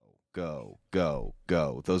go, go,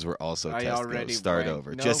 go. Those were also I test already goes. Start went.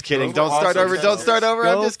 over. No, Just kidding. those were Don't start also over. test Don't goes. start over.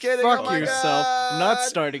 Go I'm just kidding. fuck Oh my yourself. I'm not God.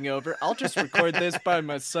 starting over. I'll just record this by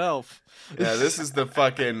myself. Yeah, this is the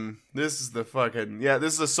fucking. Yeah,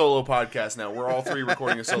 this is a solo podcast now. We're all three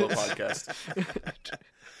recording a solo podcast.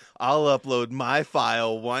 I'll upload my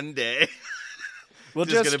file one day. We'll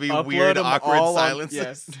Just just gonna be upload weird, them awkward all silences.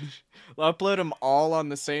 Yes. We'll upload them all on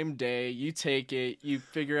the same day. You take it, you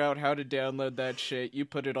figure out how to download that shit, you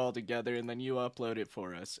put it all together, and then you upload it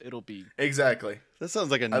for us. It'll be... Exactly. That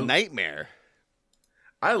sounds like a nightmare.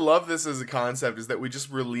 I love this as a concept, is that we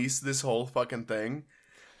just release this whole fucking thing,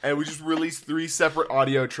 and we just release 3 separate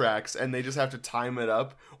audio tracks, and they just have to time it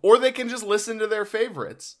up, or they can just listen to their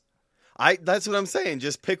favorites. That's what I'm saying.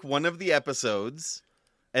 Just pick one of the episodes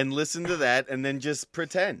and listen to that, and then just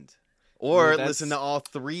pretend. Or Yeah, listen to all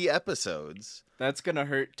 3 episodes. That's gonna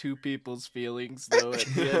hurt 2 people's feelings, though, at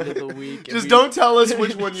the end of the week. Just don't tell us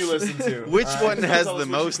which one you listen to. Which one Just has tell the us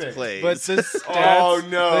what you most pick. plays? But the stats... Oh,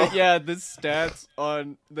 no. the stats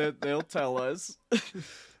on... They'll tell us.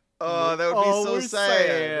 Oh, that would be so we're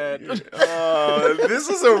sad. This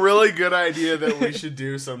is a really good idea that we should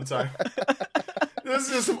do sometime.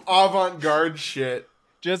 This is some avant-garde shit.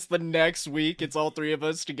 Just the next week, it's all 3 of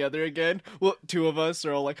us together again. Well, 2 of us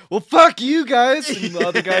are all like, well, fuck you guys. And the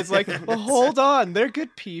other guy's like, well, hold on. They're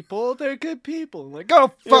good people. They're good people. I'm like,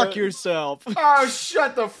 go fuck Yeah. yourself. Oh,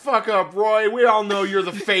 shut the fuck up, Roy. We all know you're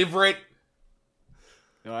the favorite.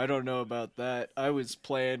 No, I don't know about that. I was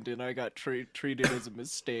planned and I got treated as a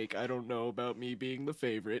mistake. I don't know about me being the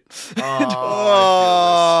favorite.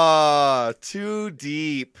 Oh, too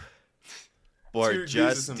deep. Or Too-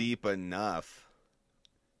 just Jesus, deep enough.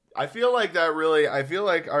 I feel like that really. I feel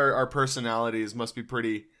like our personalities must be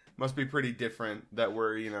pretty different. That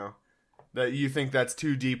we're that you think that's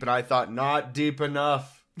too deep, and I thought not deep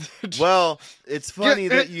enough. Well, it's funny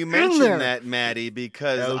that you in there. mentioned that, Maddie,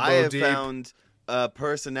 because Elbow I have deep. found a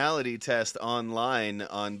personality test online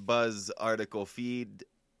on Buzz article feed,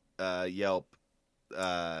 Yelp,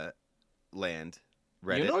 land,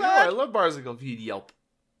 Reddit, You know Oh, no, that? I love Barsicle Feed Yelp.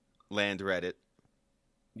 land Reddit.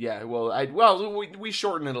 Yeah, well, we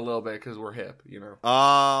shorten it a little bit because we're hip,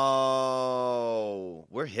 Oh,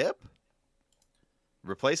 we're hip.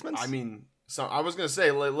 Replacements? I mean, so I was gonna say,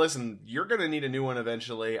 listen, you're gonna need a new one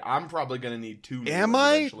eventually. I'm probably gonna need 2 new am ones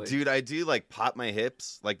I, eventually. dude? I do like pop my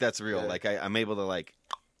hips, like that's real. Yeah. Like I'm able to like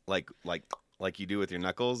you do with your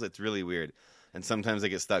knuckles. It's really weird, and sometimes I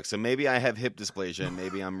get stuck. So maybe I have hip dysplasia. And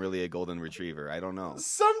maybe I'm really a golden retriever. I don't know.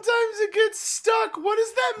 Sometimes it gets stuck. What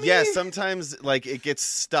does that mean? Yeah, sometimes like it gets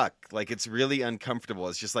stuck. Like it's really uncomfortable.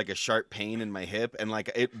 It's just like a sharp pain in my hip, and like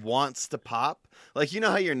it wants to pop. Like you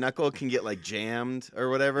know how your knuckle can get like jammed or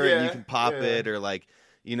whatever, and you Yeah, can pop yeah. it, or like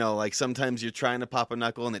like sometimes you're trying to pop a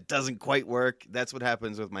knuckle and it doesn't quite work. That's what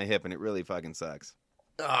happens with my hip, and it really fucking sucks.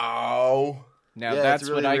 Oh. Now Yeah, that's it's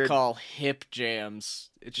really what I weird. call hip jams.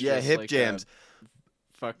 It's Yeah, just hip like jams.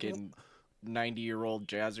 A fucking 90-year-old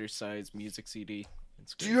jazzercise music CD.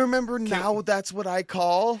 It's Do great. you remember now? That's what I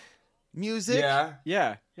call music. Yeah.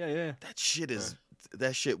 Yeah.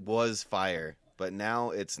 That shit was fire, but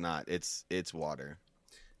now it's not. It's water.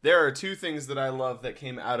 There are 2 things that I love that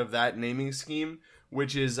came out of that naming scheme,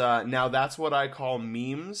 which is now that's what I call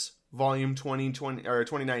memes, volume 2020 or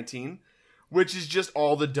 2019, which is just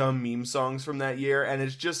all the dumb meme songs from that year, and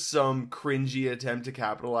it's just some cringy attempt to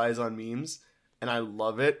capitalize on memes, and I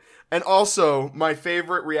love it. And also my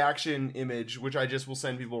favorite reaction image, which I just will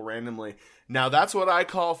send people randomly. Now that's what I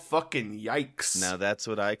call fucking yikes. Now that's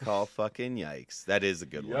what I call fucking yikes. That is a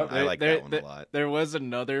good Yep. one. I like that one a lot. There was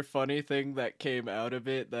another funny thing that came out of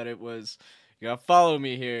it that it was, you gotta follow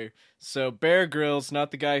me here. So Bear Grylls,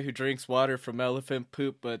 not the guy who drinks water from elephant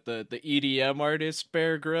poop, but the EDM artist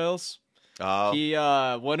Bear Grylls. Oh, He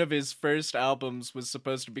one of his first albums was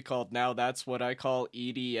supposed to be called Now That's What I Call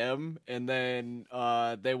EDM, and then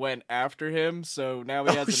they went after him, so now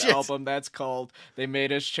he has an shit. album that's called They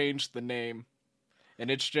Made Us Change the Name. And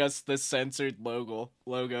it's just the censored logo.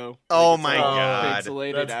 Oh It's my all God.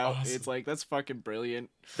 pixelated That's out. awesome. It's like, that's fucking brilliant.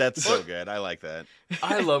 that's so good. I like that.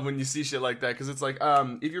 I love when you see shit like that, because it's like,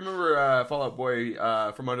 if you remember Fall Out Boy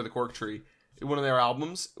from Under the Cork Tree, one of their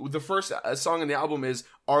albums, the first song in the album is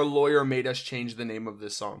 "Our Lawyer Made Us Change the Name of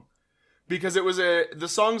This Song," because the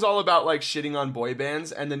song's all about like shitting on boy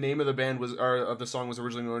bands, and the name of the band of the song was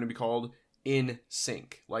originally going to be called In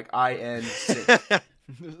Sync, like IN Sync.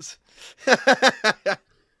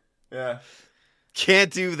 Yeah.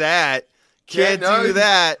 Can't do that. Can't no. do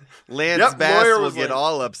that. Lance Yep, Bass lawyer will was get like-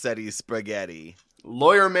 all upsetty spaghetti.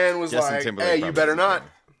 Lawyer Man was Justin like, Timberlake "Hey, you probably better doesn't not."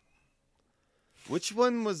 care. Which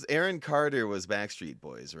one was Aaron Carter? Was Backstreet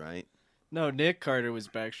Boys, right? No, Nick Carter was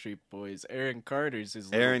Backstreet Boys. Aaron Carter's his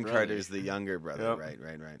little Aaron brother. Carter's the younger brother. Yep.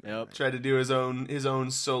 Right. Yep. Tried to do his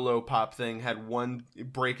own solo pop thing. Had one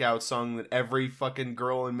breakout song that every fucking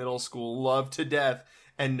girl in middle school loved to death,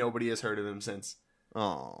 and nobody has heard of him since.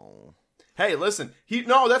 Oh. Hey, listen.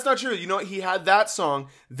 No, that's not true. You know what? He had that song.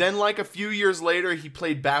 Then, like a few years later, he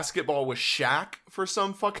played basketball with Shaq for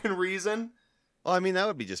some fucking reason. Well, I mean, that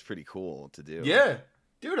would be just pretty cool to do. Yeah.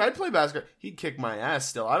 Dude, I'd play basketball. He'd kick my ass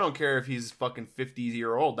still. I don't care if he's fucking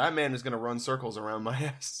 50-year-old. That man is going to run circles around my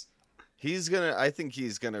ass. I think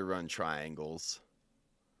he's gonna run triangles.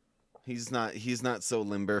 He's not so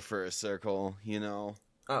limber for a circle, you know.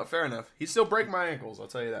 Oh, fair enough. He'd still break my ankles, I'll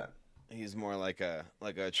tell you that. He's more like a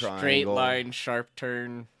triangle. Straight line, sharp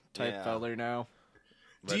turn type Yeah. feller now.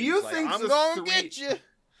 But Do he's you like, think I'm the gonna three- get you?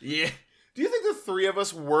 Yeah. Do you think the three of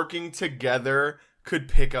us working together could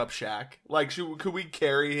pick up Shaq? Like, could we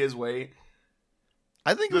carry his weight?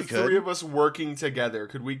 I think The we could. three of us working together,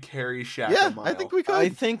 could we carry Shaq a Yeah, mile? I think we could. I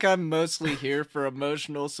think I'm mostly here for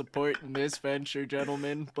emotional support in this venture,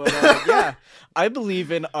 gentlemen. But yeah, I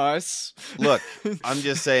believe in us. Look, I'm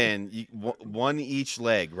just saying, one each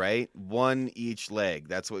leg, right? One each leg.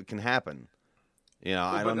 That's what can happen. You know,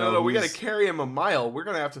 I But don't know. no, we gotta who's- carry him a mile. We're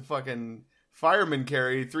gonna have to fucking fireman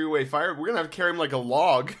carry, three-way fire. We're gonna have to carry him like a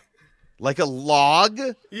log. like a log.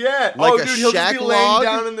 Yeah. Like oh, a dude, he'll just Shaq be laying log?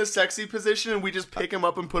 down in the sexy position, and we just pick him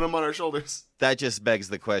up and put him on our shoulders. That just begs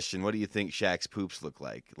the question: what do you think Shaq's poops look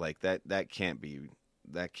like? Like that can't be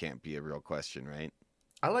a real question, right?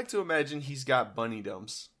 I like to imagine he's got bunny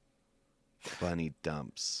dumps. Bunny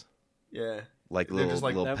dumps, Yeah. like They're little just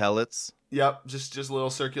like little that- pellets. Yep. Just little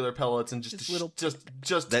circular pellets and just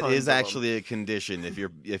That tons is of 'em. actually a condition. If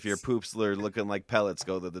your poops are looking like pellets,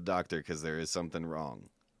 go to the doctor because there is something wrong.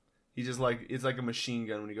 He just like it's like a machine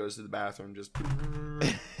gun when he goes to the bathroom. Just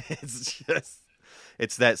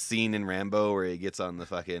It's that scene in Rambo where he gets on the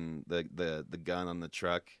fucking the gun on the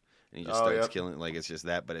truck and he just Oh, starts yep. killing. Like it's just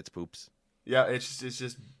that, but it's poops. yeah, it's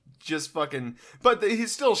just fucking. But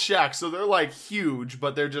he's still Shaq, so they're like huge,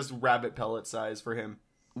 but they're just rabbit pellet size for him.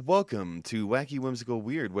 Welcome to Wacky Whimsical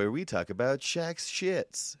Weird, where we talk about Shaq's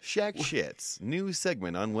shits. Shaq shits. New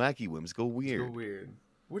segment on Wacky Whimsical Weird. So weird.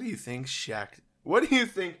 What do you think, Shaq? What do you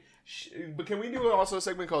think? But can we do also a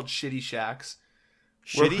segment called Shitty Shacks?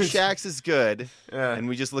 Shitty Shacks is good, Yeah, and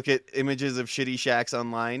we just look at images of shitty Shacks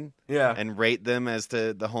online yeah, and rate them as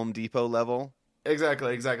to the Home Depot level. exactly.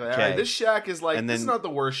 All right, Okay. this Shack is like And this is then- not the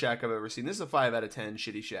worst Shack I've ever seen. This is a 5 out of 10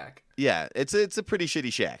 shitty Shack. Yeah, it's a pretty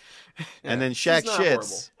shitty Shack. Yeah, And then it's Shaq not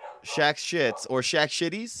shits, Shaq's shits, or Shaq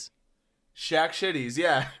shitties Shack shitties,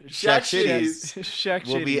 yeah. Shack Shack shitties. Shaq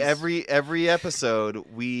will be shitties. every episode.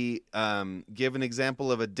 We give an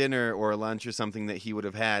example of a dinner or a lunch or something that he would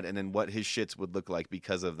have had, and then what his shits would look like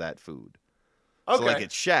because of that food. Okay. So like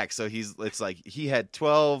it's Shaq. So it's like he had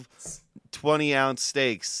 12 20-ounce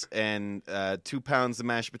steaks and 2 pounds of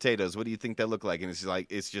mashed potatoes. What do you think that look like? And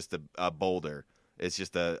it's just a boulder. It's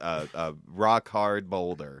just a rock hard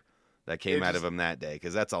boulder that came out of him that day,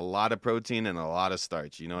 because that's a lot of protein and a lot of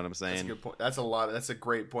starch. You know what I'm That's a saying? good point. That's a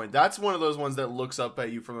great point. That's one of those ones that looks up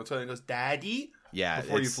at you from the toilet and goes, "Daddy," Yeah.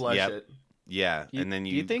 before you flush yep, it. Yeah, and then do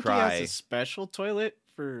you you think cry. he has a special toilet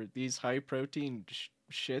for these high protein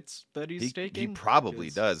shits that he's He taking? probably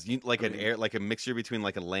 'Cause- does. Like I an mean- air, like a mixture between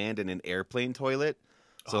like a land and an airplane toilet.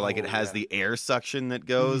 So like it Oh, has yeah. the air suction that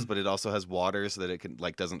goes, but it also has water so that it can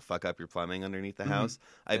doesn't fuck up your plumbing underneath the house.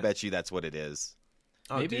 I Yeah. bet you that's what it is.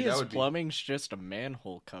 Oh, Maybe dude, that his would be- plumbing's just a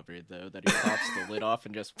manhole cover, though, that he pops the lid off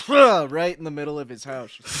and just right in the middle of his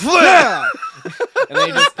house. And then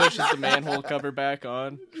he just pushes the manhole cover back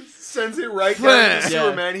on. sends it right down to the sewer,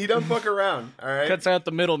 Yeah. man. He doesn't fuck around. All right. Cuts out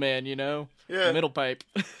the middleman, you know? Yeah. The middle pipe.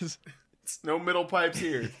 No middle pipes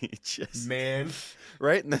here, He just man.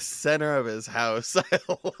 right in the center of his house. I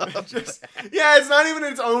love Just yeah, it's not even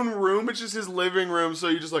its own room. It's just his living room. So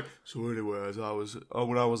you're just like. So anyway, as I was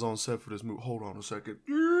when I was on set for this movie. Hold on a second.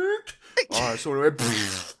 All right. So anyway.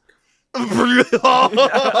 oh,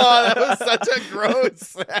 that was such a gross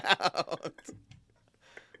sound.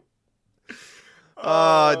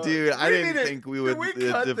 Oh, dude, I we didn't need to- think we can would we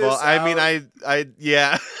cut devolve. this I mean, out?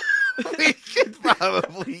 yeah. we could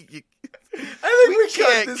probably. I think we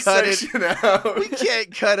can't cut this cut it. section out. We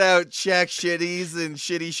can't cut out Shaq shitties and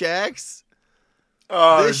shitty Shacks.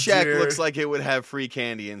 Oh, This Shack dear. looks like it would have free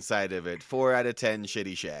candy inside of it. 4 out of 10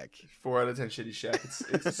 shitty Shack. 4 out of 10 shitty Shack.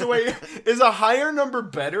 So wait, is a higher number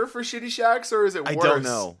better for shitty Shacks or is it worse? I don't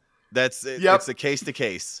know. That's it. Yep. It's a case to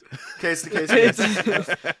case. Case to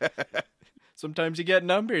case. Sometimes you get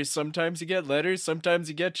numbers, sometimes you get letters, sometimes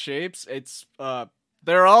you get shapes. It's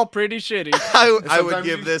They're all pretty shitty. I would Sometimes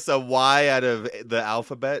give you- this a Y out of the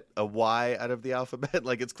alphabet. A Y out of the alphabet.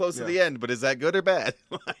 Like, it's close to Yeah. the end, but is that good or bad?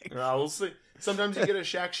 Like, We'll see. Sometimes you get a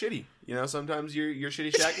Shaq shitty. You know, sometimes your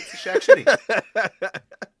shitty Shaq gets a Shaq shitty.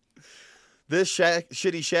 this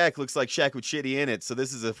shitty Shaq looks like Shaq with shitty in it. So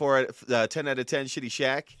this is a 10 out of 10 shitty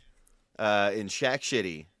Shaq in Shaq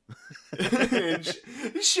shitty.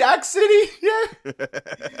 Shaq City? Yeah.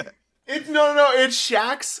 It's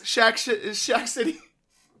Shaq City.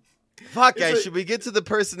 Fuck, It's guys, a- should we get to the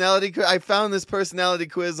personality quiz? I found this personality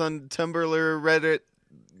quiz on Tumblr, Reddit,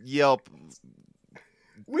 Yelp.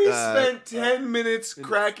 We spent 10 minutes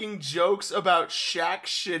cracking jokes about Shaq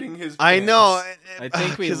shitting his pants. I know. I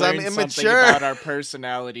think we 'cause I'm learned something immature. about our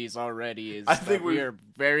personalities already. Is I that think we we- are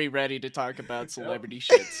very ready to talk about celebrity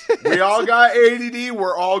shits. We all got ADD.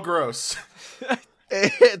 We're all gross.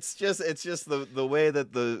 It's just the way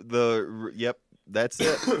that yep, that's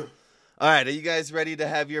it. All right, are you guys ready to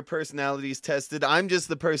have your personalities tested? I'm just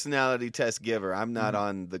the personality test giver. I'm not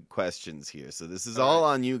on the questions here, so this is all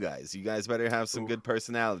on you guys. You guys better have some good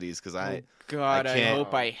personalities because Oh God, I can't-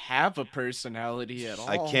 hope I have a personality at all.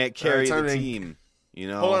 I can't carry time the to- team. You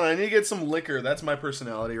know. Hold on, I need to get some liquor. That's my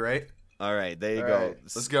personality, right? All right, there you All go. right,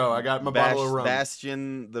 let's go. I got my bottle of rum.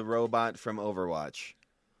 Bastion, the robot from Overwatch.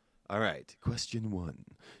 All right, question 1.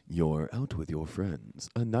 You're out with your friends,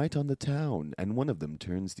 a night on the town, and one of them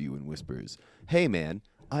turns to you and whispers, "Hey man,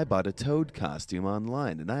 I bought a Toad costume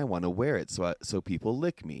online and I want to wear it so people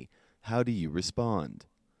lick me." How do you respond?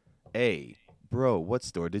 A. Bro, what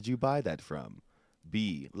store did you buy that from?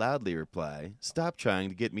 B. Loudly reply, "Stop trying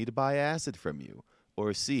to get me to buy acid from you."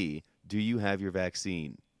 Or C. Do you have your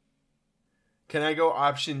vaccine? Can I go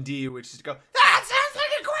option D, which is to go, that sounds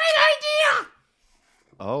like a great idea!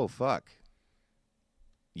 Oh, fuck.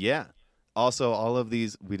 Yeah. Also, all of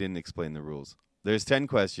these, we didn't explain the rules. There's 10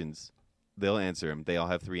 questions. They'll answer them. They all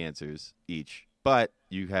have 3 answers each. But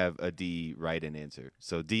you have a D right in answer.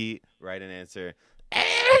 So D, right in answer.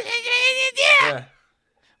 Yeah.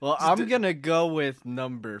 Well, I'm gonna go with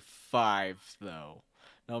number 5 though.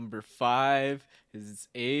 Number 5 is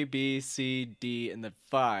A, B, C, D, and then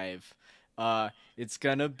 5. It's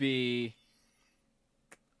gonna be,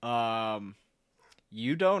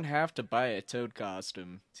 you don't have to buy a Toad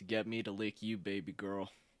costume to get me to lick you, baby girl.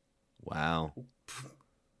 Wow.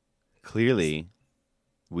 Clearly,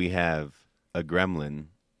 we have a gremlin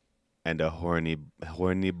and a horny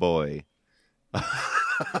boy.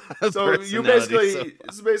 So you Personality,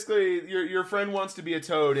 basically your friend wants to be a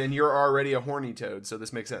toad and you're already a horny toad, so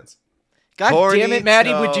this makes sense. God Horny damn it,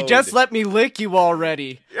 Maddie, would you just Toad. let me lick you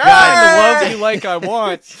already? Yay! I love you like I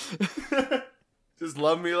want. Just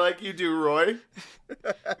love me like you do, Roy.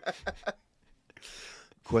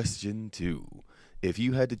 Question 2. If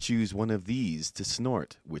you had to choose one of these to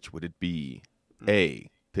snort, which would it be? A.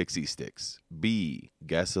 Pixie sticks. B.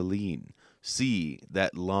 Gasoline. C.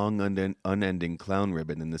 That long unending clown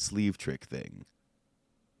ribbon in the sleeve trick thing.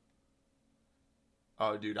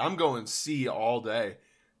 Oh, dude, I'm going C all day.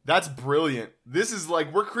 That's brilliant. This is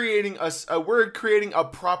like we're creating a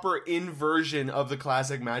proper inversion of the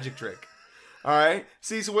classic magic trick. All right.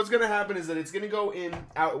 See, so what's gonna happen is that it's gonna go in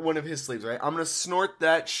out one of his sleeves. Right. I'm gonna snort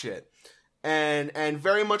that shit, and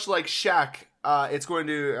very much like Shaq, I'm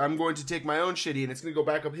going to take my own shitty and it's gonna go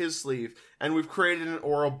back up his sleeve, and we've created an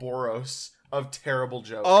Ouroboros of terrible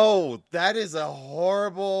jokes. Oh, that is a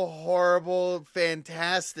horrible,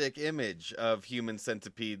 fantastic image of human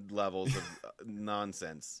centipede levels of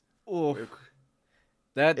nonsense. Ooh,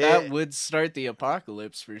 that would start the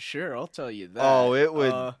apocalypse for sure. I'll tell you that. Oh, it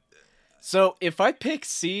would. So if I pick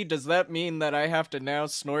C, does that mean that I have to now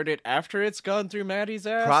snort it after it's gone through Maddie's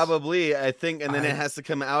ass? Probably, I think, and then it has to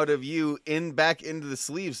come out of you back into the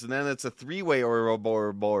sleeves, and then it's a 3-way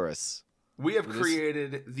Ouroboros. We have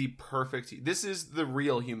created the perfect. This is the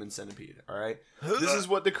real human centipede. All right. This is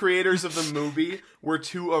what the creators of the movie were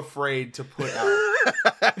too afraid to put out.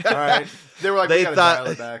 All right. They were like, we gotta dial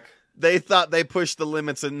it back. They thought they pushed the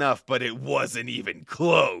limits enough, but it wasn't even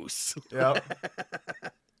close. Yep.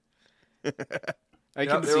 I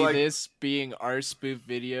can they're see like- this being our spoof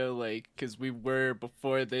video, like, because we were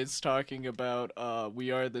before this talking about We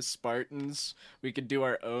Are the Spartans. We could do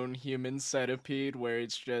our own human centipede where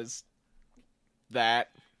it's just that.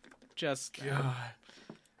 Just God.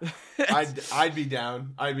 I'd be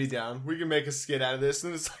down. I'd be down. We can make a skit out of this,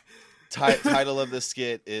 and it's like Title of the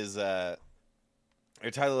skit is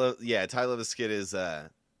title of the skit is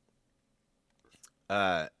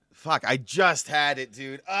fuck, I just had it,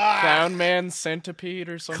 dude. Clown Man Centipede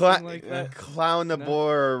or something like that.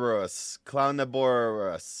 Clownaboros.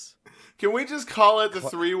 Can we just call it the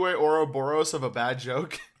 3-way Ouroboros of a bad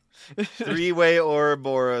joke? Three-way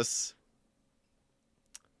Ouroboros.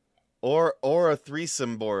 Or a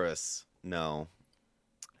threesome Boris. No.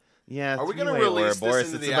 Yeah, Are we gonna three-way release this Ouroboros,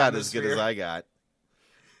 into it's the about as good as atmosphere? I got.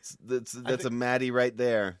 That's think- a Maddie right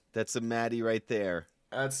there. That's a Maddie right there.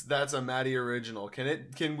 That's a Maddie original. Can I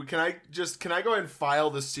go ahead and file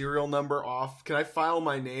the serial number off? Can I file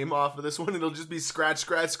my name off of this one? It'll just be scratch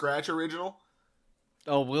original.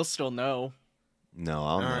 Oh, we'll still know. No,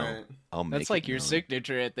 I'll know. Alright. I'll make That's like it your known.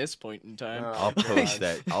 signature at this point in time. Oh, I'll post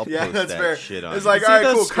that. I'll Yeah, post that's that fair. shit on. It's like, See all right,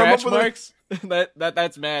 those cool. Come up scratch with marks?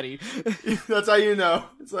 That's Maddie. That's how you know.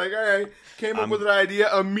 It's like, all right, came up I'm- with an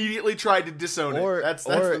idea, immediately tried to disown Or- it. That's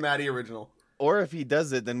or- the Maddie original. Or if he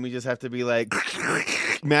does it, then we just have to be like,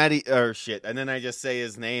 Maddie, or shit. And then I just say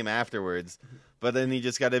his name afterwards. But then you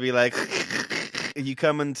just got to be like, you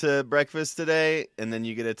coming to breakfast today? And then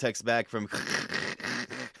you get a text back from,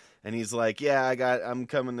 and he's like, yeah, I'm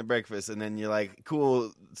coming to breakfast. And then you're like,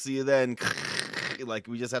 cool, see you then. Like,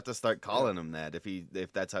 we just have to start calling him that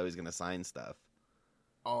if that's how he's going to sign stuff.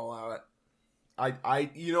 I'll allow it.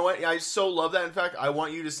 You know what? I so love that. In fact, I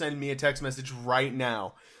want you to send me a text message right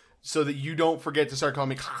now so that you don't forget to start calling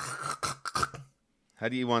me. How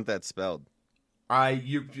do you want that spelled?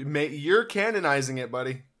 You're canonizing it,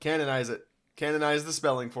 buddy. Canonize it. Canonize the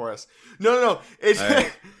spelling for us. No. It's All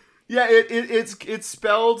right. yeah. It's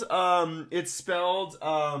spelled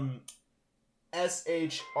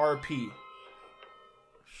SHRP.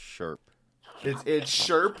 Sherp. It's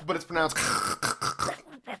Sherp, but it's pronounced.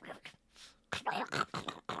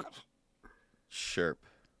 Sherp.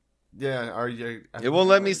 Yeah. Are you? It won't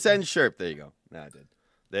let me send Sherp. There you go. No, I did.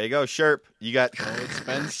 There you go, Sherp. You got. Oh, it's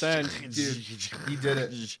been sent. Dude, he did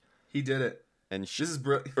it. He did it. And This is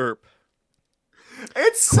brilliant. Sherp.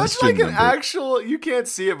 It's such Question like an number- actual. You can't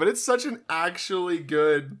see it, but it's such an actually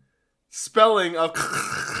good spelling of.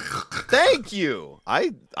 Thank you.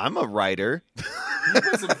 I'm a writer. He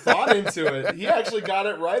put some thought into it. He actually got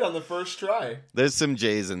it right on the first try. There's some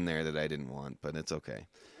J's in there that I didn't want, but it's okay.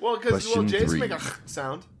 Well, because Question Jason 3. make a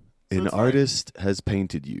sound. So An it's fine. artist has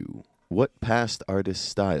painted you. What past artist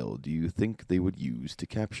style do you think they would use to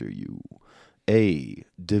capture you? A.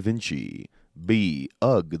 Da Vinci. B.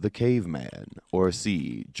 Ugg the Caveman. Or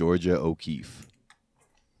C. Georgia O'Keeffe.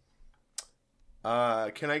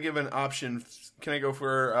 Can I give an option? Can I go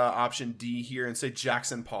for option D here and say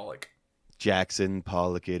Jackson Pollock? Jackson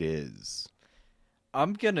Pollock it is.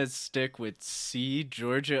 I'm gonna stick with C,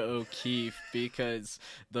 Georgia O'Keeffe, because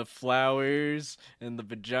the flowers and the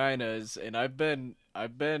vaginas, and I've been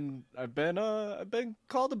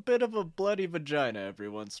called a bit of a bloody vagina every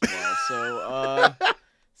once in a while.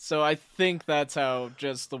 So I think that's how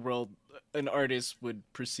just the world, an artist would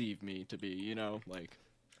perceive me to be. You know, like.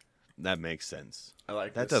 That makes sense. I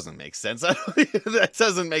like That this. doesn't make sense. That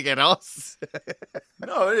doesn't make it else.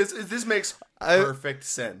 No, it is. This makes perfect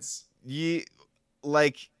sense.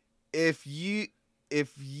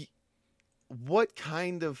 What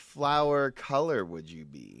kind of flower color would you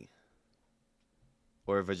be?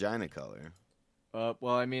 Or vagina color?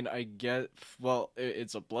 Well, I mean,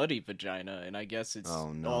 it's a bloody vagina, and I guess it's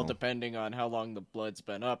Oh, no. all depending on how long the blood's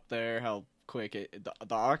been up there, how quick the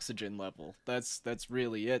oxygen level. That's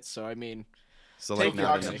really it. So I mean, So Take like The your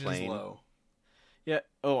not in a oxygen's plane. low. yeah.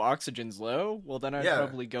 Oh, oxygen's low. Well, then I'd Yeah.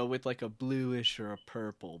 probably go with like a bluish or a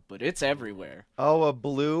purple, but it's everywhere. Oh, a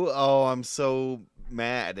blue? Oh, I'm so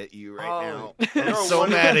mad at you right Oh, now. I'm you're so one-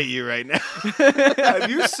 mad at you right now. Have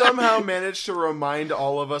you somehow managed to remind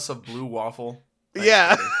all of us of Blue Waffle? Thanks,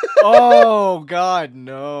 Yeah. buddy. Oh God,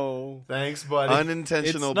 no! Thanks, buddy. It's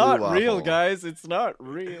Unintentional not blue real, waffle. guys. It's not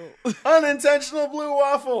real. Unintentional Blue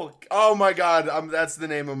Waffle. Oh my God, that's the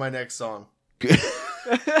name of my next song. I'm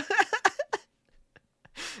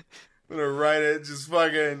gonna write it. Just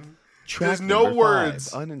fucking. Track There's no number words.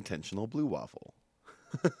 5, unintentional blue waffle.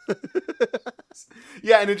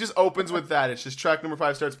 Yeah, and it just opens with that. It's just track number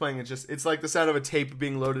 5 starts playing. It's like the sound of a tape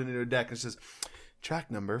being loaded into a deck. It's just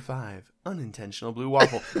track number 5, unintentional blue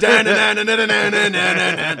waffle. And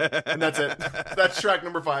that's it. That's track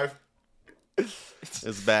number 5.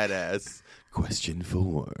 It's badass. Question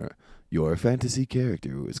 4. Your fantasy character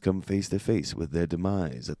who has come face to face with their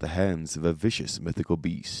demise at the hands of a vicious mythical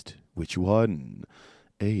beast. Which one?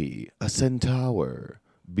 A. A centaur.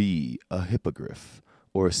 B. A hippogriff.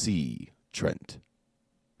 Or C. Trent.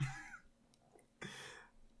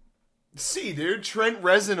 See, dude, Trent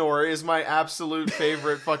Reznor is my absolute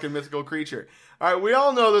favorite fucking mythical creature. All right, we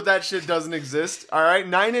all know that shit doesn't exist. All right,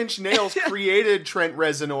 Nine Inch Nails created Trent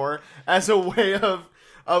Reznor as a way of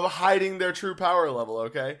hiding their true power level.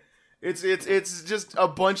 Okay, it's just a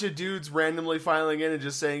bunch of dudes randomly filing in and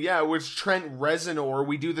just saying, yeah, it's Trent Reznor.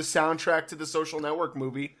 We do the soundtrack to the Social Network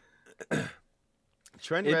movie.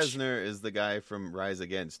 Trent It's- Reznor is the guy from Rise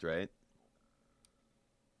Against, right?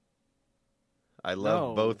 I love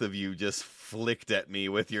No. both of you just flicked at me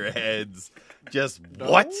with your heads. Just No?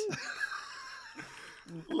 what?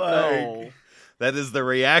 No. That is the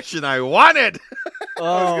reaction I wanted. I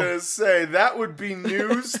was Oh, gonna say that would be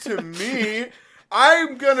news to me.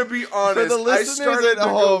 I'm gonna be honest. For the I listeners started at to go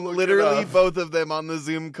home, look it literally up. both of them on the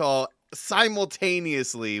Zoom call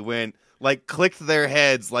simultaneously went like clicked their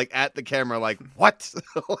heads like at the camera like what?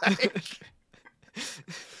 Like,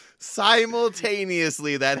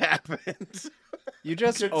 simultaneously that happened. you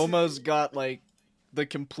just Continue. almost got like the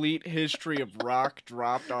complete history of rock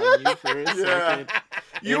dropped on you for a Yeah. second.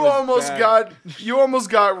 You was almost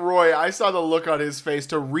got Roy. I saw the look on his face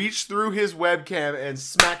to reach through his webcam and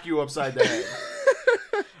smack you upside the head.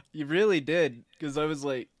 You really did, because I was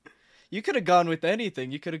like, you could have gone with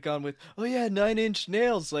anything. You could have gone with, oh yeah, 9 Inch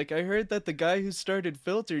Nails. Like I heard that the guy who started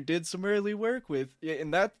Filter did some early work with, yeah,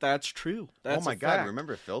 and that's true. That's oh my a god, fact.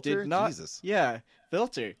 remember Filter? Did not, Jesus. yeah,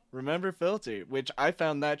 Filter. Remember Filter, which I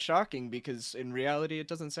found that shocking because in reality it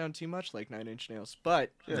doesn't sound too much like 9 Inch Nails,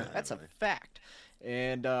 but Yeah, that's really. a fact.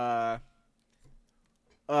 And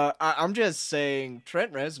I'm just saying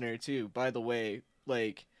Trent Reznor too. By the way,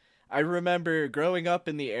 like I remember growing up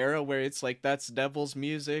in the era where it's like that's devil's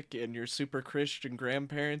music and your super Christian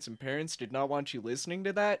grandparents and parents did not want you listening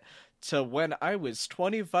to that. To when I was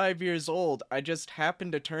 25 years old, I just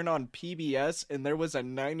happened to turn on PBS and there was a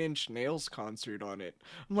 9 Inch Nails concert on it.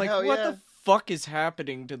 I'm like, Hell what yeah. the fuck is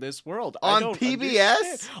happening to this world? I On don't PBS?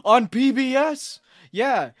 understand. On PBS?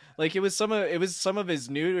 Yeah, like it was some of his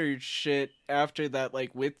newer shit after that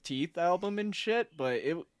like With Teeth album and shit, but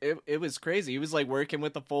it was crazy. He was like working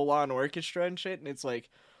with a full on orchestra and shit, and it's like,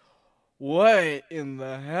 what in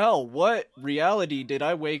the hell? What reality did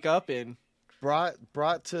I wake up in? Brought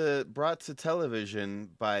to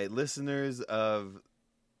television by listeners of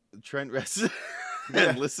Trent Reznor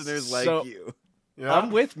and listeners like So- you. Yeah.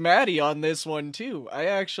 I'm with Maddie on this one too. I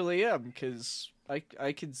actually am, because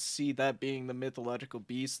I could see that being the mythological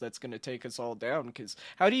beast that's going to take us all down. Because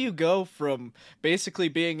how do you go from basically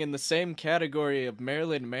being in the same category of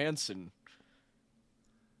Marilyn Manson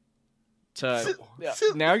to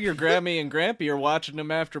now your Grammy and Grampy are watching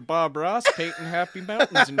him after Bob Ross painting happy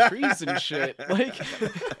mountains and trees and shit? Like,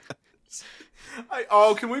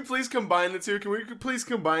 Can we please combine the two? Can we please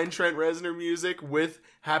combine Trent Reznor music with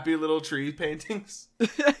Happy Little Tree paintings?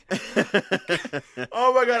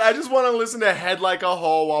 Oh my god, I just want to listen to Head Like a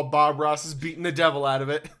Hole while Bob Ross is beating the devil out of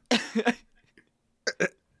it.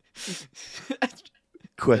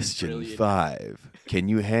 Question Brilliant. 5. Can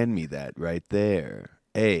you hand me that right there?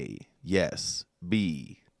 A. Yes.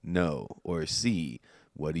 B. No. Or C.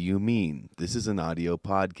 What do you mean? This is an audio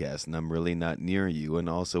podcast and I'm really not near you. And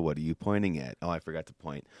also, what are you pointing at? Oh, I forgot to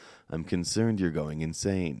point. I'm concerned you're going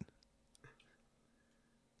insane.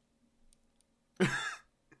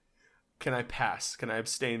 Can I pass? Can I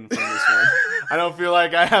abstain from this one? I don't feel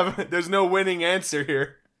like I have. There's no winning answer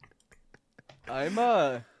here.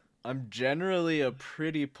 I'm generally a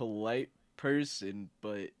pretty polite person,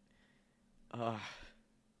 but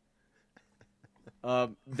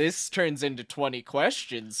this turns into 20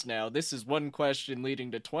 questions now. This is one question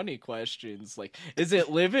leading to 20 questions. Like, is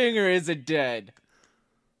it living or is it dead?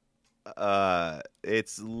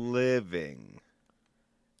 It's living.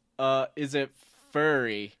 Is it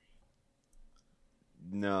furry?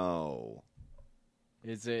 No.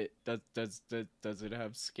 Is it does it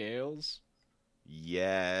have scales?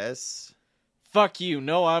 Yes. Fuck you.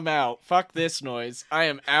 No, I'm out. Fuck this noise. I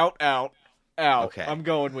am out. Okay. I'm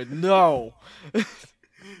going with no.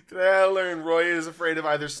 Today I learned Roy is afraid of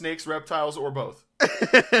either snakes, reptiles, or both.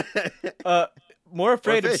 More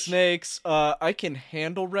afraid of fish. snakes. I can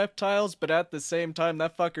handle reptiles, but at the same time,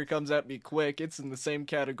 that fucker comes at me quick. It's in the same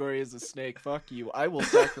category as a snake. Fuck you. I will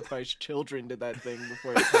sacrifice children to that thing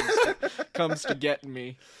before it comes to getting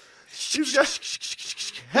me. He's got-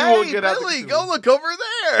 Hey, will get out the Billy, Cthulhu. go look over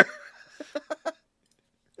there.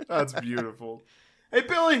 That's beautiful. Hey,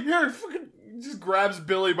 Billy, here, fucking just grabs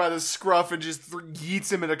Billy by the scruff and just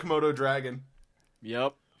yeets him in a Komodo dragon.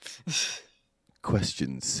 Yep.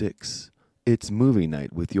 Question 6. It's movie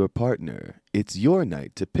night with your partner. It's your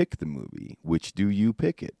night to pick the movie. Which do you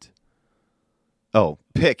pick it? Oh,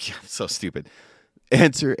 pick. I'm so stupid.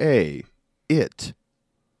 Answer A. It.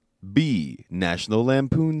 B. National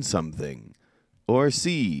Lampoon something. Or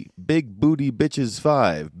C. Big Booty Bitches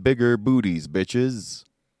 5. Bigger booties, bitches.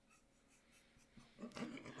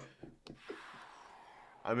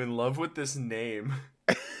 I'm in love with this name.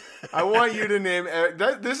 I want you to name...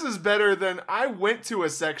 This is better than... I went to a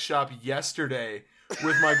sex shop yesterday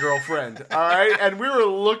with my girlfriend. All right, and we were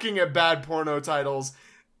looking at bad porno titles.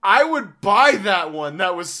 I would buy that one.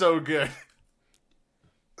 That was so good.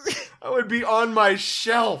 I would be on my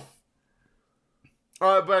shelf.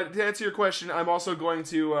 But to answer your question, I'm also going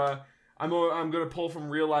to I'm going to pull from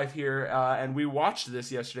real life here, and we watched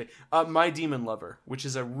this yesterday. My Demon Lover, which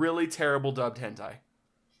is a really terrible dubbed hentai.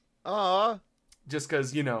 Aw. Just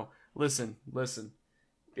because, listen.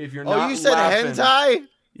 If you're Oh, not you said laughing, hentai?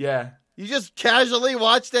 Yeah. You just casually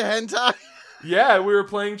watched a hentai? Yeah, we were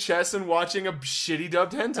playing chess and watching a shitty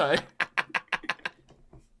dubbed hentai.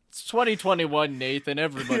 It's 2021, Nathan.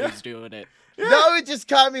 Everybody's doing it. Yeah. No, it just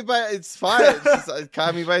caught me by. It's fine. It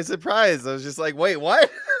caught me by surprise. I was just like, wait,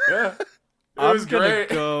 what? Yeah. It was I'm gonna great.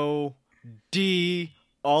 go D,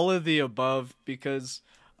 all of the above, because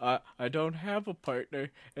I don't have a partner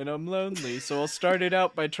and I'm lonely. So I'll start it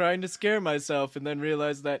out by trying to scare myself and then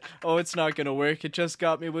realize that, oh, it's not gonna work. It just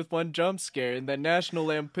got me with one jump scare. And then National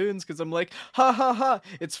Lampoons, because I'm like, ha ha ha.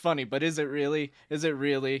 It's funny, but is it really? Is it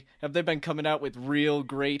really? Have they been coming out with real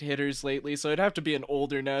great hitters lately? So it'd have to be an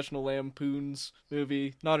older National Lampoons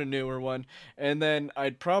movie, not a newer one. And then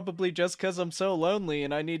I'd probably, just because I'm so lonely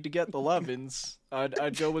and I need to get the lovin's,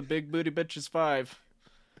 I'd go with Big Booty Bitches 5.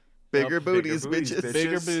 Bigger Yep. booties, Bigger booties, bitches. bitch.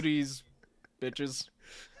 Bigger booties, bitches.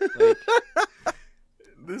 Like,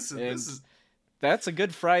 This and is that's a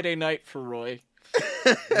good Friday night for Roy.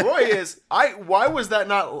 Roy is why was that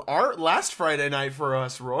not our last Friday night for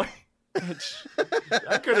us, Roy?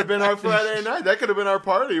 That could have been our Friday night. That could have been our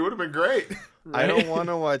party. It would have been great. I Right? don't want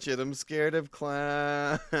to watch it. I'm scared of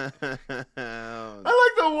clowns. I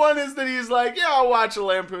like the one is that he's like, yeah, I'll watch a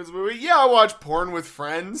Lampoon's movie. Yeah, I'll watch porn with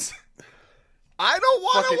friends. I don't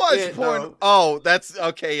want to Fucking watch it, porn. though. Oh, that's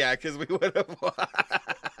okay. Yeah, because we would have.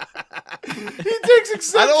 He takes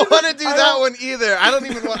exception. I don't want to do I that don't- one either. I don't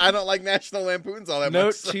even want. I don't like National Lampoons all that Note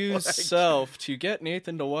much. so, to like- self: to get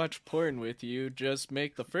Nathan to watch porn with you, just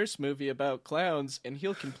make the first movie about clowns, and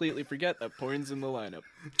he'll completely forget that porn's in the lineup.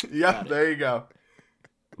 Yeah, there you go.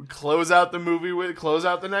 Close out the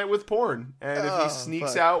night with porn. And if Oh, he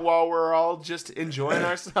sneaks fuck. out while we're all just enjoying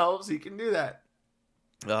ourselves, he can do that.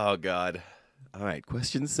 Oh God. All right,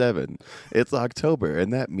 question 7. It's October,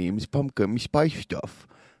 and that means pumpkin spice stuff.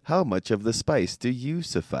 How much of the spice do you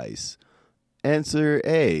suffice? Answer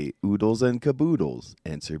A, oodles and caboodles.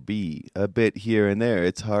 Answer B, a bit here and there,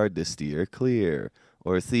 it's hard to steer clear.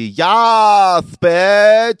 Or C, yas,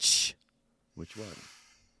 bitch! Which one?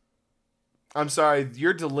 I'm sorry,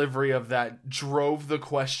 your delivery of that drove the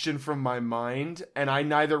question from my mind, and I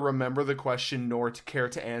neither remember the question nor care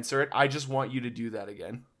to answer it. I just want you to do that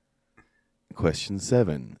again. Question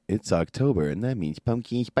 7. It's October, and that means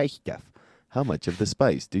pumpkin spice stuff. How much of the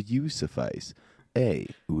spice do you suffice? A,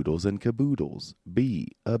 oodles and caboodles. B,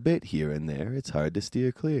 a bit here and there, it's hard to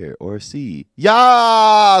steer clear. Or C,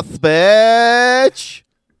 yas, bitch!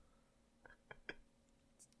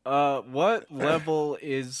 What level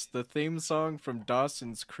is the theme song from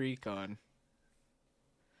Dawson's Creek on?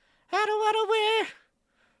 I don't want to wear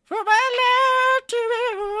for my love to be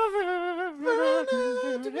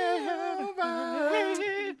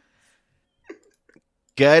over.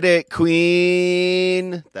 Get it,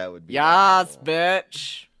 Queen. That would be. Yas,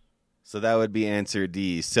 bitch. So that would be answer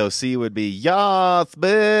D. So C would be yas,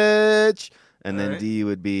 bitch, and then Alright. D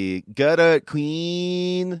would be get it,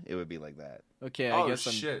 Queen. It would be like that. Okay, Oh, I guess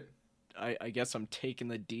shit. I guess I'm taking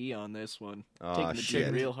the D on this one. Oh, Taking the shit.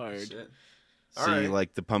 D real hard. Shit. See, Alright.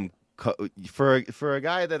 like the pump for a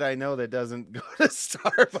guy that I know that doesn't go to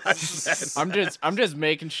Starbucks. I'm just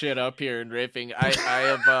making shit up here and riffing. I've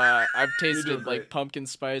doing tasted like great. pumpkin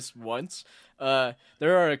spice once. There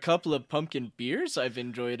are a couple of pumpkin beers I've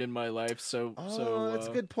enjoyed in my life. So That's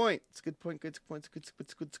a good point. It's a good point. Good point.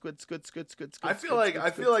 Good. I feel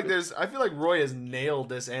like Roy has nailed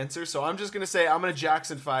this answer, so I'm just gonna say I'm gonna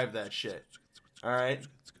Jackson 5 that shit. All right,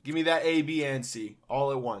 give me that A, B, and C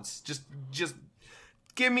all at once. Just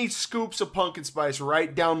give me scoops of pumpkin spice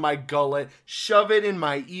right down my gullet. Shove it in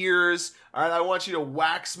my ears. All right, I want you to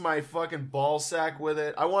wax my fucking ball sack with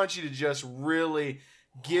it. I want you to just really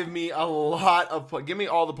give me give me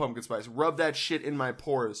all the pumpkin spice. Rub that shit in my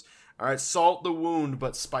pores. All right, salt the wound,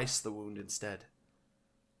 but spice the wound instead.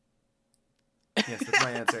 Yes, that's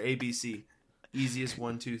my answer. A, B, C. Easiest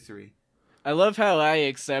 1, 2, 3. I love how I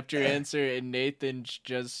accept your answer and Nathan's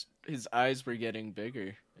just his eyes were getting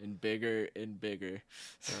bigger and bigger and bigger.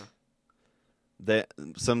 That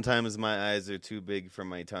sometimes my eyes are too big for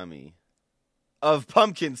my tummy. Of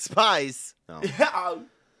pumpkin spice. Oh. Yeah.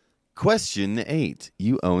 Question 8.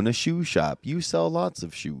 You own a shoe shop. You sell lots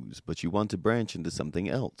of shoes, but you want to branch into something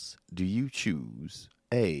else. Do you choose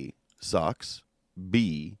A, socks,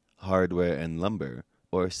 B, hardware and lumber,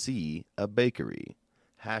 or C, a bakery?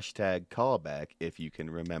 Hashtag callback if you can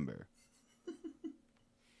remember.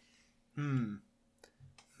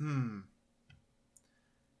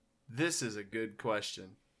 This is a good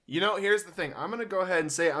question. You know, here's the thing. I'm going to go ahead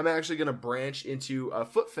and say I'm actually going to branch into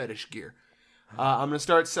foot fetish gear. I'm going to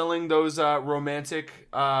start selling those romantic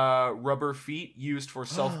rubber feet used for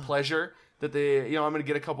self-pleasure. That I'm going to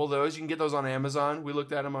get a couple of those. You can get those on Amazon. We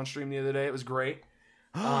looked at them on stream the other day. It was great.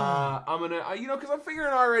 I'm going to, because I'm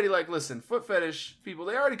figuring already, like, listen, foot fetish people,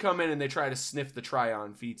 they already come in and they try to sniff the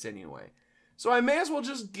try-on feets anyway. So I may as well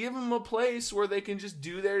just give them a place where they can just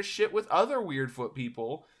do their shit with other weird foot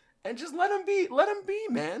people. And just let them be,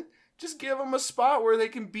 man. Just give them a spot where they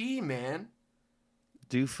can be, man.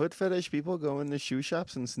 Do foot fetish people go into shoe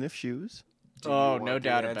shops and sniff shoes? Do you Oh, want no the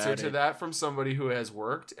doubt answer about to it. that from somebody who has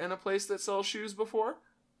worked in a place that sells shoes before?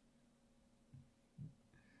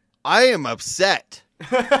 I am upset.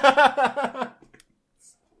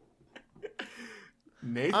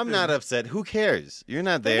 Nathan. I'm not upset. Who cares? You're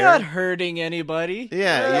not They're there. not hurting anybody.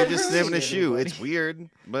 Yeah, Yeah, you're just really sniffing a shoe. anybody. It's weird,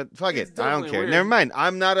 but fuck It's it. I don't definitely care. weird. Never mind.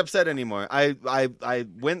 I'm not upset anymore. I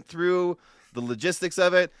went through the logistics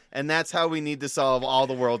of it, and that's how we need to solve all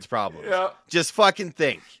the world's problems. Yeah. Just fucking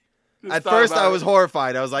think. Just At thought first, about I it. was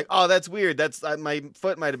horrified. I was like, "Oh, that's weird. That's my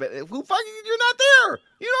foot might have been." Who fucking? You're not there.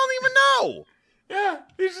 You don't even know. Yeah,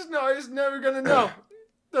 he's never gonna know.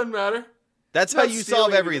 Doesn't matter. That's how Not you stealing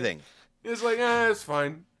solve everything. It's like, it's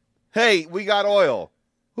fine. Hey, we got oil.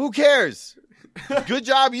 Who cares? Good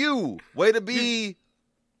job, you. Way to be.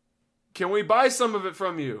 Can we buy some of it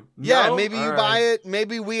from you? Yeah, No? maybe you All buy right. it.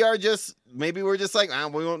 Maybe we're just like,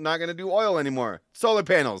 we're not going to do oil anymore. Solar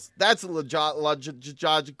panels. That's a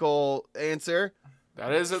logical answer.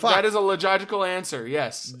 That is Fuck. a logical anser.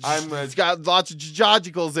 Yes, It's got lots of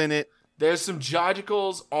logicals in it. There's some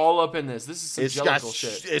logicals all up in this. This is some It's got jellicle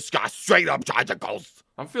shit. it's got straight up logicals.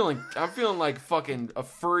 I'm feeling like fucking a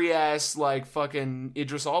furry ass like fucking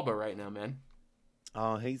Idris Elba right now, man.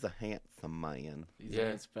 Oh, he's a handsome man. These Yeah.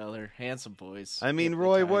 ass feller, handsome boys. I mean,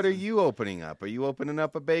 Roy, what are you opening up? Are you opening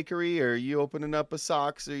up a bakery? Or are you opening up a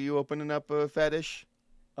socks? Or are you opening up a fetish?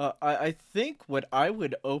 I think what I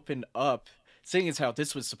would open up, seeing as how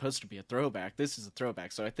this was supposed to be a throwback, this is a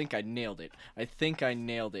throwback, so I think I nailed it.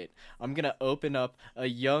 I'm gonna open up a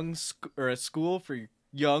a school for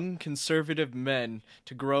young conservative men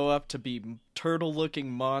to grow up to be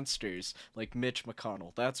turtle-looking monsters like Mitch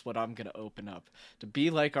McConnell. That's what I'm gonna open up, to be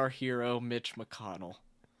like our hero Mitch McConnell.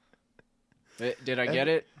 Did I get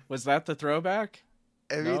it? Was that the throwback?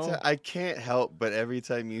 Every No. time I can't help but every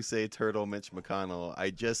time you say Turtle Mitch McConnell,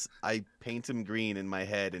 I paint him green in my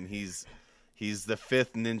head, and he's the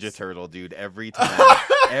fifth Ninja Turtle, dude. Every time,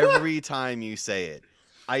 every time you say it,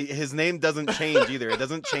 his name doesn't change either. It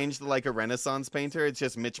doesn't change to like a Renaissance painter. It's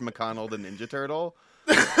just Mitch McConnell, the Ninja Turtle,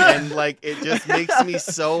 and like it just makes me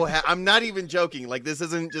so. I'm not even joking. Like this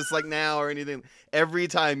isn't just like now or anything. Every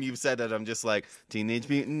time you've said it, I'm just like Teenage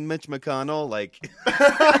Mutant Mitch McConnell, like.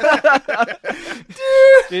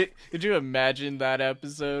 Could you imagine that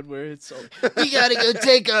episode where it's like, we gotta go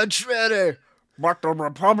take on Shredder, but the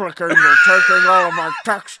Republicans are taking all of our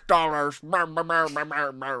tax dollars, and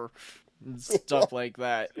stuff like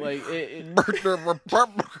that. Like,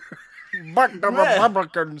 but the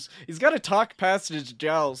Republicans, he's got to talk past his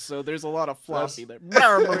jowls, so there's a lot of floppy there.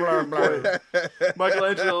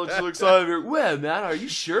 Michelangelo just looks over. Well, man, are you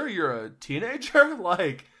sure you're a teenager?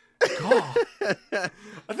 Like, God,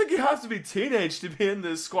 I think you have to be teenage to be in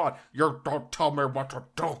this squad. You don't tell me what to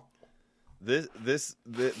do. This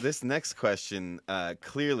next question,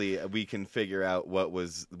 clearly we can figure out what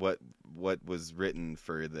was written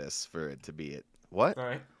for it to be it. What? All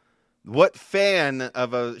right. What fan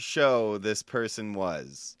of a show this person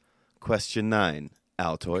was? Question 9.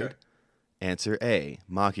 Altoid. Okay. Answer A.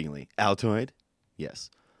 Mockingly. Altoid? Yes.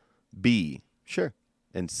 B. Sure.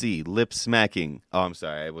 And C. Lip smacking. Oh, I'm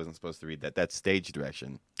sorry. I wasn't supposed to read that. That's stage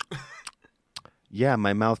direction. Yeah,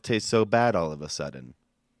 my mouth tastes so bad all of a sudden.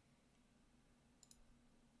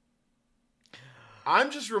 I'm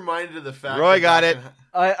just reminded of the fact. Roy that got back it.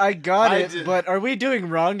 I got I it, did- but are we doing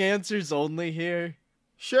wrong answers only here?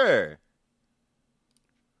 Sure.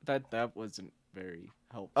 That wasn't very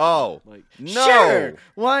helpful. Oh, like no. Sure,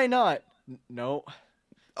 why not? No.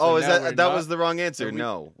 Oh, So is now we're that not- was the wrong answer? Are we-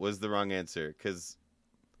 No, was the wrong answer. Because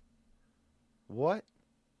what?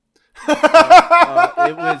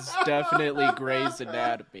 It was definitely Grey's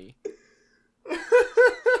Anatomy.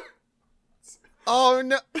 Oh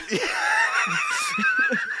no!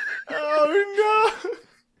 Oh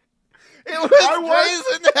It was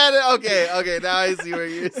Grey's Anatomy. Okay, now I see what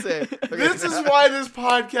you're saying. Okay, This is why this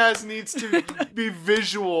podcast needs to be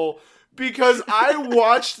visual, because I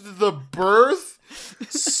watched the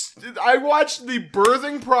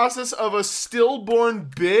birthing process of a stillborn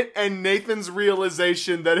bit and Nathan's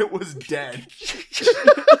realization that it was dead.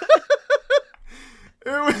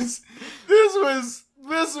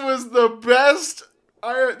 This was the best.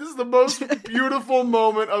 This is the most beautiful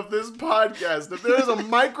moment of this podcast. If there is a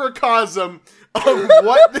microcosm of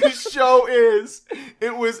what this show is,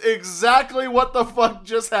 it was exactly what the fuck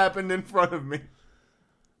just happened in front of me.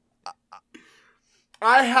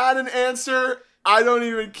 I had an answer. I don't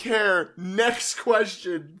even care. Next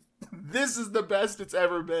question. This is the best it's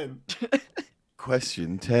ever been.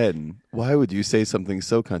 Question 10. Why would you say something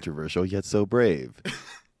so controversial yet so brave?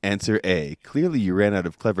 Answer A. Clearly you ran out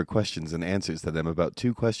of clever questions and answers to them about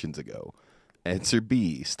 2 questions ago. Answer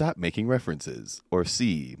B. Stop making references. Or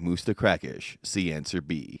C. Moose to Crackish. See answer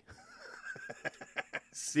B.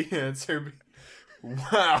 See answer B.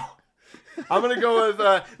 Wow. I'm going to go with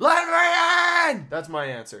Let me in! That's my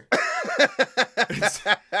answer. It's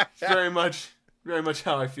very much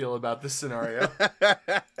how I feel about this scenario.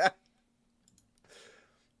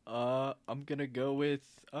 I'm gonna go with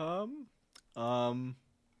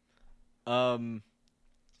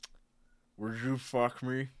would you fuck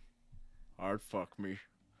me? Hard fuck me.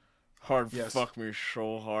 Yes. Fuck me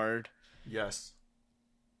so hard. Yes.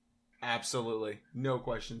 Absolutely. No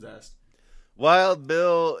questions asked. Wild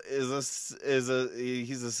Bill he's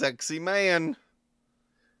a sexy man.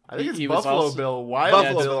 I think it's He was Buffalo also- Bill. Wild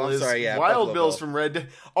Buffalo Bill Bill, I'm is sorry, yeah, Wild Buffalo Bill's Bill. from Red Dead.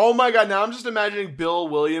 Oh my god, now I'm just imagining Bill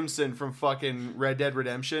Williamson from fucking Red Dead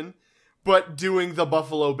Redemption, but doing the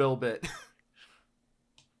Buffalo Bill bit.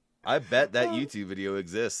 I bet that YouTube video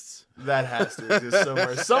exists. That has to exist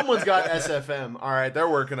somewhere. Someone's got SFM. All right, they're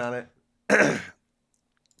working on it.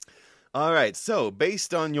 All right, so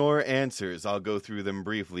based on your answers, I'll go through them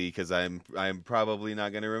briefly because I'm probably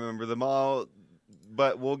not going to remember them all,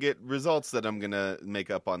 but we'll get results that I'm going to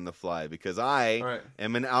make up on the fly because I All right.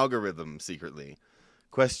 am an algorithm secretly.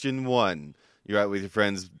 Question 1. You're out with your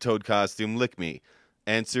friends, Toad Costume, lick me.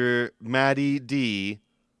 Answer Maddie D.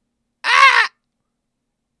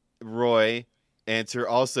 Roy. Answer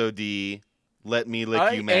also D. Let me lick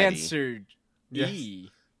I you, Maddie. answered Yes.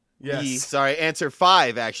 E. Yes. E. Sorry, answer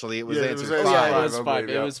 5, actually. It was Yeah, it answer was 5. answer Yeah, it five, was I 5. believe,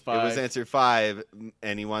 It yeah. was It 5. was answer 5,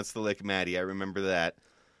 and he wants to lick Maddie. I remember that.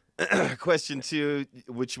 Question 2,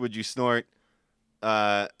 which would you snort?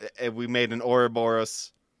 We made an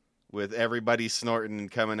Ouroboros with everybody snorting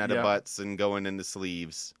and coming out Yeah. of butts and going into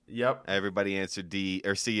sleeves. Yep. Everybody answered D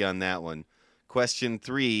or C on that one. Question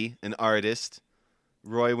 3, an artist.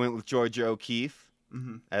 Roy went with Georgia O'Keeffe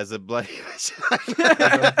Mm-hmm. as a bloody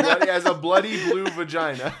As a bloody blue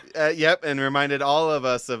vagina. Yep, and reminded all of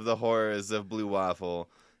us of the horrors of Blue Waffle.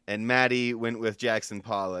 And Maddie went with Jackson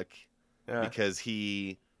Pollock Yeah. because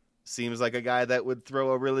he seems like a guy that would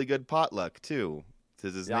throw a really good potluck too,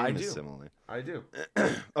 because his Yeah, I name do. is similar. I do.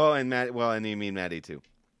 Oh, and Matt. Well, and you mean Maddie too.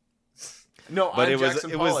 No, But I'm it was-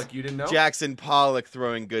 Jackson it was Pollock. You didn't know? Jackson Pollock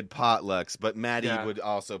throwing good potlucks, but Maddie Yeah. would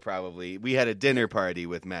also probably. We had a dinner party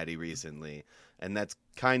with Maddie recently, and that's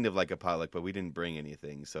kind of like a potluck, but we didn't bring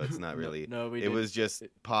anything, so it's not really. No, we it didn't. was just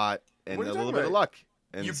pot and What are a you little talking bit of about? luck.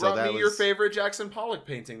 And You so brought that me your was- favorite Jackson Pollock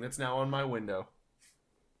painting that's now on my window.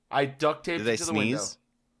 I duct taped Did they it to the window. sneeze?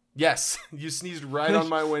 Yes, you sneezed right on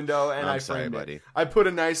my window, and I'm I sorry, framed buddy. it. I put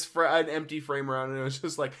a nice, an empty frame around it, and it was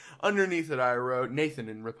just like underneath it. I wrote Nathan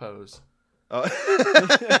in repose. Oh.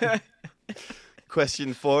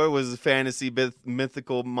 Question 4 was a fantasy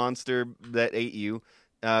mythical monster that ate you.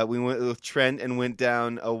 We went with Trent and went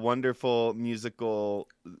down a wonderful musical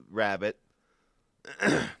rabbit.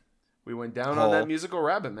 We went down Hole. on that musical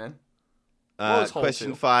rabbit, man. What was Hole Question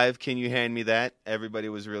too? 5, can you hand me that? Everybody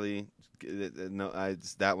was really no.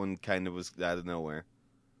 That one kind of was out of nowhere.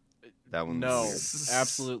 That one. No, was weird.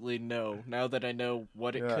 absolutely no. Now that I know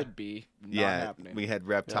what it Yeah. could be, not Yeah, happening. we had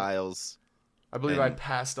reptiles. I believe I And-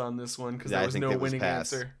 passed on this one because Yeah, there I was think no it was winning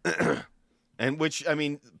pass. answer. And which, I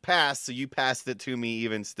mean, passed, so you passed it to me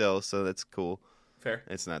even still, so that's cool. Fair.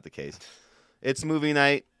 It's not the case. It's movie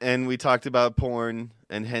night, and we talked about porn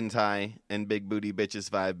and hentai and big booty bitches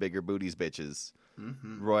 5, bigger booties bitches.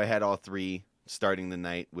 Mm-hmm. Roy had all 3, starting the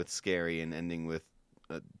night with scary and ending with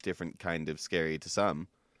a different kind of scary to some.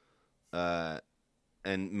 And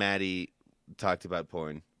Maddie talked about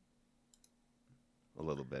porn a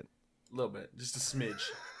little bit. A little bit, just a smidge.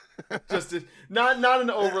 Not an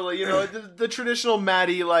overly, the traditional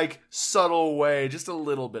Maddie like subtle way, just a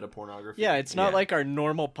little bit of pornography. Yeah, it's not Yeah. like our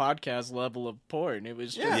normal podcast level of porn. It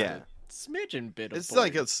was just Yeah. Yeah. Smidgen bit of It's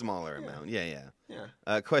like board. a smaller amount. Yeah.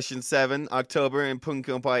 Yeah. Question 7, October in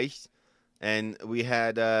Punkenpais. And we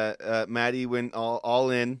had Maddie went all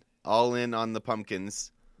in on the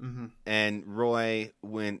pumpkins. Mm-hmm. And Roy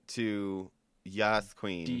went to Yath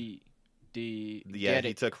Queen. D. Yeah, Get he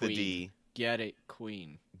it, took queen. the D. Get it,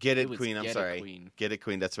 queen. Get It it, was Queen. I'm Get It, sorry. Queen. Get it,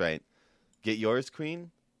 Queen. That's right. Get yours, Queen.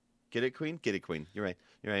 Get it, Queen. Get it, Queen. You're right.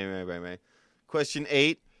 Right. Question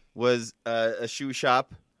 8 was a shoe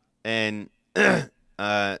shop, and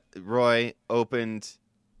Roy opened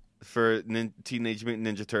for Teenage Mutant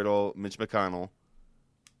Ninja Turtle Mitch McConnell,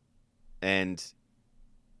 and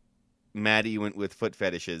Maddie went with foot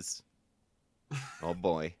fetishes. Oh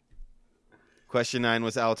boy. Question 9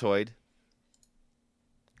 was Altoid.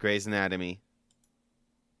 Grey's Anatomy.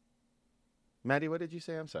 Maddie, what did you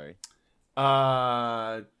say? I'm sorry.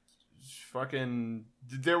 Fucking.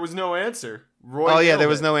 There was no answer. Roy. Oh yeah, nailed there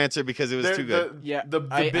was it. no answer because it was too good. Yeah, The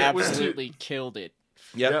I bit was too. absolutely killed it.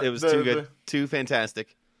 Yep, Yeah, it was the- too good. the- Too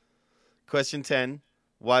fantastic. Question 10.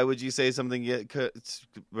 Why would you say something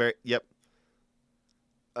yep.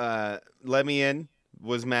 Let Me In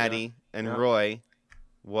was Maddie, and Yeah. Roy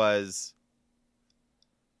was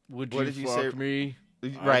Would What you did you fuck say? me?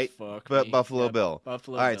 right, Fuck but me. Buffalo Yep, Bill.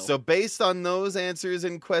 Buffalo All right, Bill. so based on those answers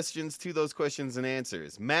and questions to those questions and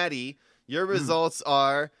answers, Maddie, your results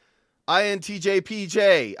are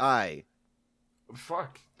INTJPJ.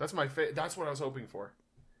 Fuck. That's my. That's what I was hoping for.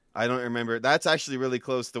 I don't remember. That's actually really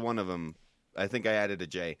close to one of them. I think I added a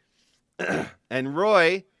J. And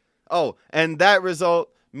Roy, and that result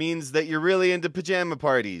means that you're really into pajama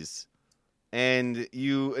parties. And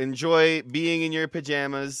you enjoy being in your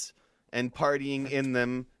pajamas and partying in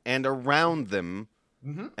them and around them.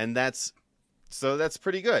 Mm-hmm. And that's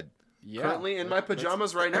pretty good. yeah, Currently in my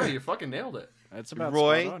pajamas right now. You fucking nailed it. that's about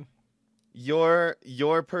Roy? spot on.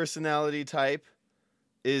 Your personality type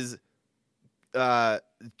is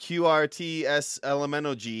QRTS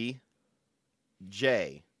Elemental J,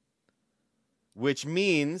 which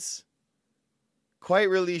means quite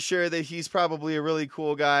really sure that he's probably a really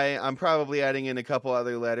cool guy. I'm probably adding in a couple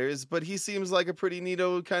other letters, but he seems like a pretty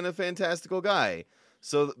neato kind of fantastical guy.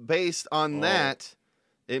 So based on that,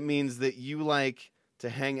 it means that you like to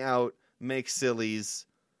hang out, make sillies,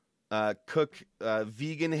 cook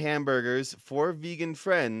vegan hamburgers for vegan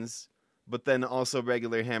friends, but then also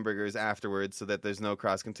regular hamburgers afterwards so that there's no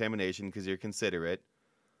cross-contamination because you're considerate.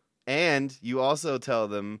 And you also tell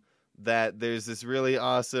them that there's this really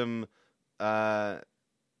awesome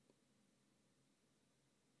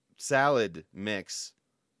salad mix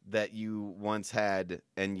that you once had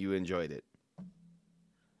and you enjoyed it.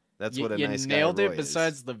 That's what a you nice nailed guy it. Roy is.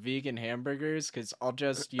 Besides the vegan hamburgers, because I'll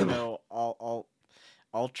just I'll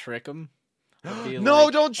trick them.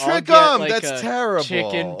 No, don't trick them. That's terrible.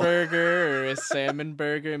 Chicken burger or a salmon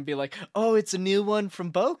burger, and be like, "Oh, it's a new one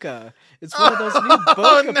from Boca. It's one of those new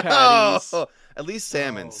Boca patties." At least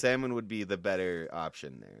salmon. Oh. Salmon would be the better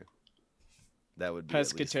option there. That would be at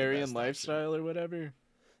least the Pescatarian best option. lifestyle or whatever.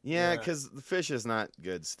 Yeah, Yeah. because the fish is not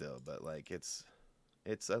good still, but like it's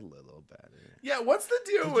a little better. Yeah. What's the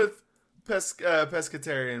deal with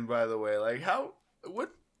pescatarian? By the way, like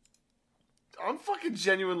what? I'm fucking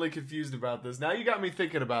genuinely confused about this. Now you got me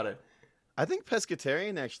thinking about it. I think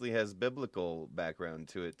pescatarian actually has biblical background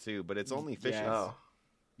to it too, but it's only fishes. Yes. Oh.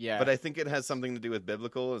 Yeah, But I think it has something to do with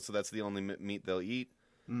biblical, so that's the only meat they'll eat.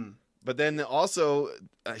 Mm. But then also,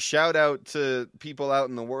 shout out to people out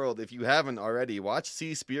in the world. If you haven't already, watch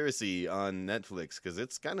Seaspiracy on Netflix, because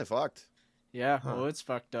it's kind of fucked. yeah. Huh. Oh, it's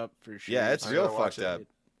fucked up for sure. Yeah, it's I real gotta watch fucked up.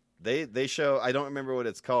 it. They show, I don't remember what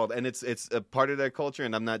it's called, and it's a part of their culture,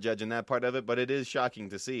 and I'm not judging that part of it, but it is shocking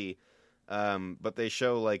to see. But they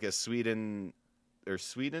show like a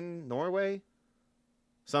Norway?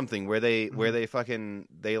 Something where they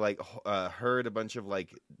herd a bunch of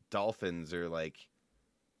like dolphins or like,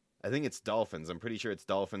 I think it's dolphins. I'm pretty sure it's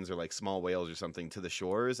dolphins or like small whales or something to the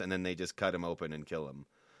shores, and then they just cut them open and kill them.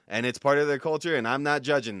 And it's part of their culture, and I'm not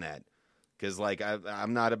judging that, because like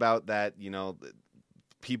I'm not about that. You know,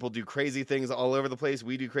 people do crazy things all over the place.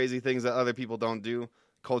 We do crazy things that other people don't do.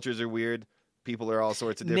 Cultures are weird. People are all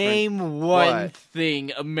sorts of different. Name one What?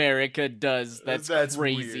 thing America does that's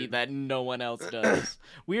crazy weird. that no one else does.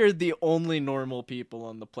 We are the only normal people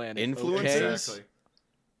on the planet. Influencers? Okay? Exactly.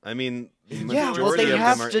 I mean, the Yeah, well, majority they of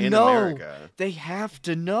have them are to in know. America. They have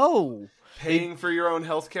to know. Paying for your own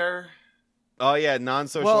healthcare. Oh yeah,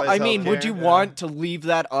 non-socialized. Well, I mean, would healthcare. you yeah. want to leave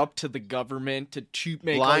that up to the government to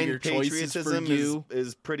make all blind your choices for patriotism you?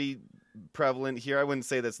 is pretty prevalent here. I wouldn't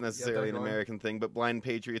say that's necessarily an going. American thing, but blind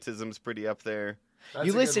patriotism's pretty up there. That's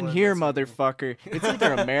You a good listen one, here, that's a good one. motherfucker. It's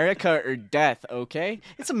either America or death, okay?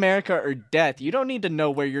 It's America or death. You don't need to know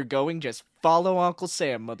where you're going. Just follow Uncle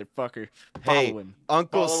Sam, motherfucker. Follow Hey, him.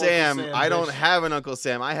 Uncle Follow Uncle Sam, Sam, I don't bitch. have an Uncle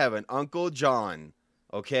Sam. I have an Uncle John,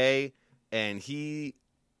 okay? And he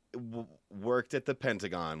worked at the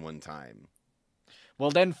Pentagon one time. Well,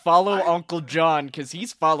 then follow Uncle John, because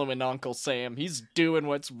he's following Uncle Sam. He's doing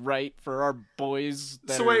what's right for our boys.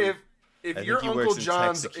 That So are... wait, I if think your he Uncle works in tech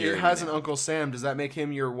John's security has an now. Uncle Sam, does that make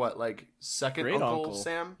him your what, like second Great Uncle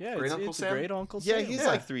Sam? Yeah, Great it's, Uncle it's Sam. a great Uncle Yeah, Sam. he's Yeah.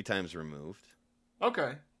 like 3 times removed.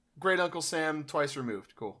 Okay, Great Uncle Sam twice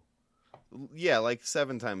removed. Cool. Yeah, like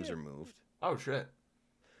 7 times removed. Oh shit.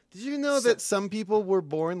 Did you know that some people were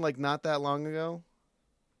born like not that long ago?